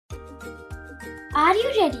Are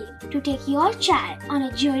you ready to take your child on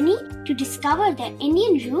a journey to discover their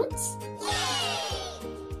Indian roots?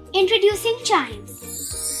 Introducing Chimes,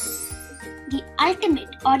 the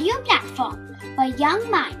ultimate audio platform for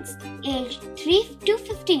young minds aged 3 to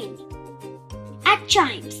 15. At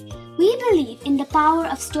Chimes, we believe in the power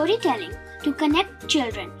of storytelling to connect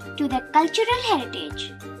children to their cultural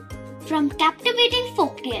heritage. From captivating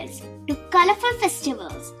folktales to colorful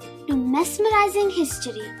festivals to mesmerizing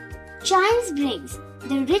history, Chimes brings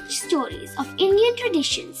the rich stories of Indian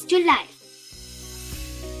traditions to life.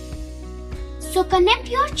 So connect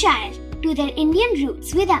your child to their Indian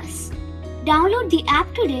roots with us. Download the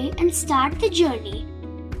app today and start the journey.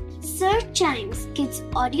 Search Chimes Kids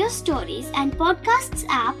Audio Stories and Podcasts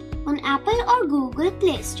app on Apple or Google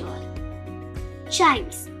Play Store.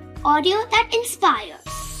 Chimes, audio that inspires.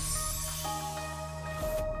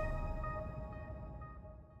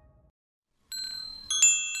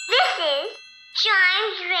 This is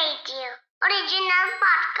Chimes Radio, original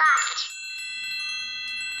podcast.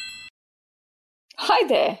 Hi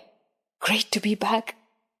there. Great to be back.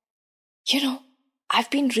 I've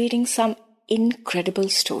been reading some incredible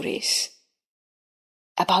stories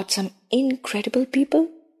about some incredible people.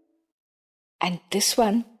 And this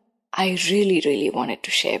one, I really wanted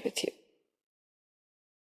to share with you.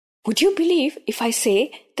 Would you believe if I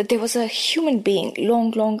say that there was a human being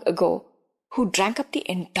long ago who drank up the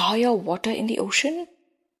entire water in the ocean?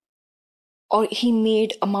 Or he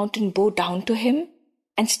made a mountain bow down to him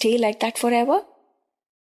and stay like that forever?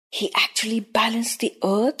 He actually balanced the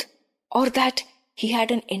earth, or that he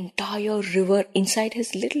had an entire river inside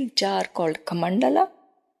his little jar called Kamandala?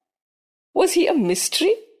 Was he a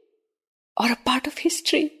mystery or a part of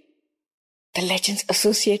history? The legends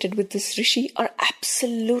associated with this rishi are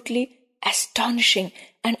absolutely astonishing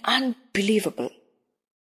and unbelievable.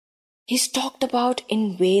 He's talked about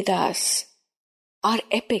in Vedas, our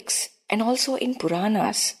epics, and also in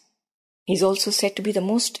Puranas. He's also said to be the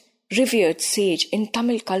most revered sage in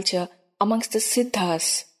Tamil culture amongst the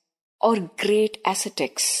Siddhas, or great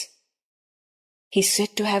ascetics. He's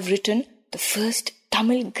said to have written the first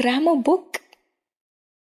Tamil grammar book.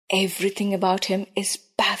 Everything about him is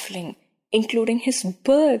baffling, including his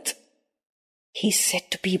birth. He's said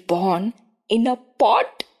to be born in a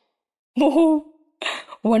pot. Oh,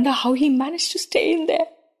 wonder how he managed to stay in there.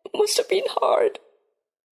 Must have been hard.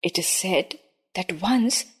 It is said that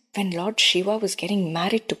once, when Lord Shiva was getting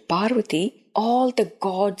married to Parvati, all the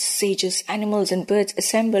gods, sages, animals and birds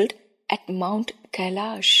assembled at Mount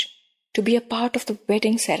Kailash to be a part of the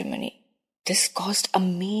wedding ceremony. This caused a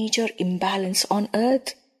major imbalance on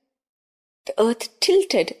earth. The earth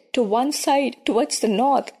tilted to one side towards the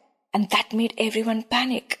north, and that made everyone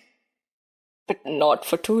panic. But not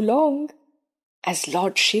for too long, as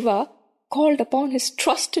Lord Shiva called upon his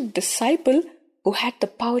trusted disciple who had the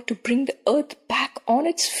power to bring the earth back on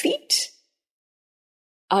its feet.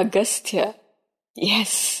 Agastya.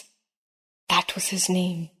 Yes, that was his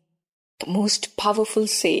name. The most powerful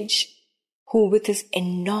sage who, with his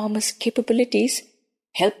enormous capabilities,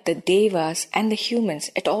 helped the devas and the humans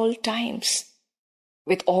at all times.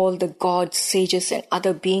 With all the gods, sages and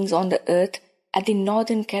other beings on the earth at the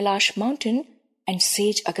northern Kailash mountain and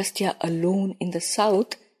sage Agastya alone in the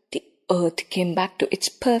south, the earth came back to its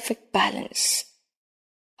perfect balance.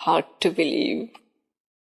 Hard to believe.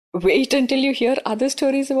 Wait until you hear other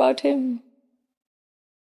stories about him.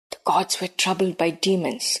 The gods were troubled by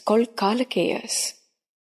demons called Kalakeyas.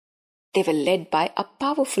 They were led by a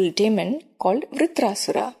powerful demon called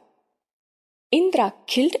Vritrasura. Indra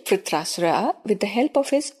killed Vritrasura with the help of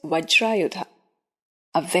his Vajrayudha,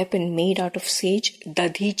 a weapon made out of sage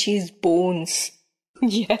Dadhichi's bones.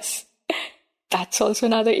 Yes, that's also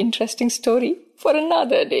another interesting story for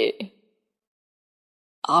another day.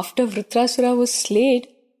 After Vritrasura was slain,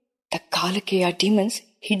 the Kalakeya demons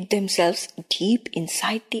hid themselves deep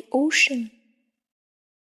inside the ocean.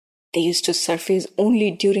 They used to surface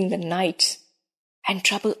only during the nights and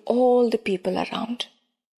trouble all the people around.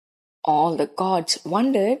 All the gods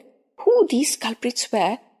wondered who these culprits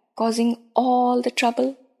were causing all the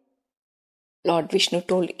trouble. Lord Vishnu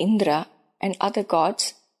told Indra and other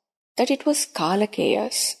gods that it was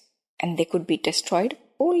Kalakeyas and they could be destroyed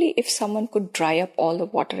only if someone could dry up all the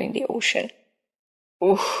water in the ocean.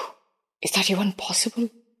 Oof, is that even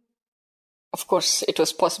possible? Of course, it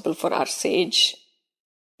was possible for our sage,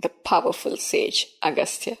 the powerful sage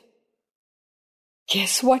Agastya.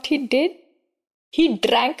 Guess what he did? He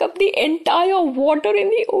drank up the entire water in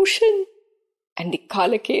the ocean, and the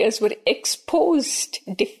Kalakeyas were exposed,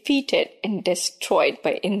 defeated and destroyed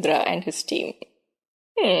by Indra and his team.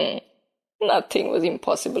 Nothing was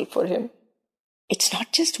impossible for him. It's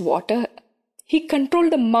not just water. he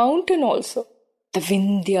controlled the mountain also, the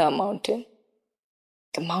Vindhya mountain.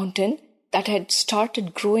 The mountain that had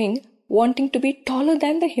started growing, wanting to be taller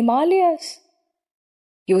than the Himalayas.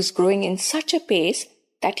 He was growing in such a pace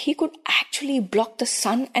that he could actually block the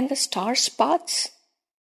sun and the stars' paths.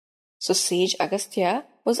 So Sage Agastya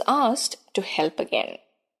was asked to help again.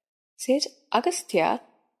 Sage Agastya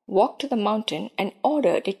walked to the mountain and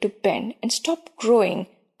ordered it to bend and stop growing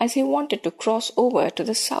as he wanted to cross over to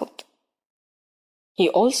the south. He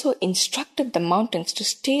also instructed the mountains to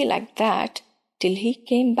stay like that till he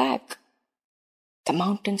came back. The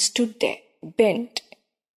mountain stood there, bent,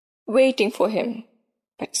 waiting for him.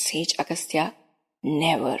 But Sage Agastya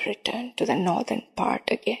never returned to the northern part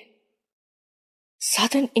again.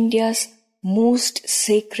 Southern India's most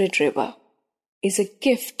sacred river is a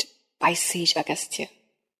gift by Sage Agastya.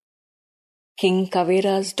 King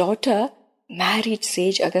Kavera's daughter married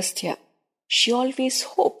Sage Agastya. She always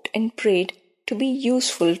hoped and prayed to be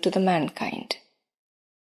useful to the mankind.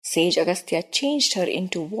 Sage Agastya changed her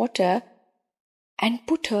into water and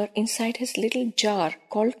put her inside his little jar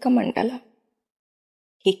called Kamandala.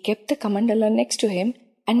 He kept the Kamandala next to him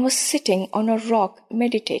and was sitting on a rock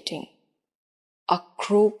meditating. A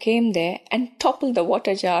crow came there and toppled the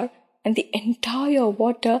water jar, and the entire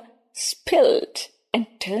water spilled and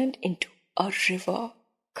turned into a river,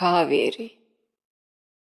 Kaveri.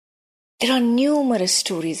 There are numerous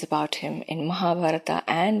stories about him in Mahabharata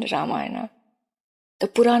and Ramayana. The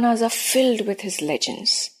Puranas are filled with his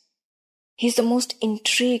legends. He is the most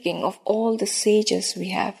intriguing of all the sages we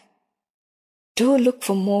have. Do look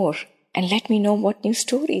for more and let me know what new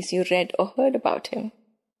stories you read or heard about him.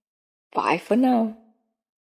 Bye for now.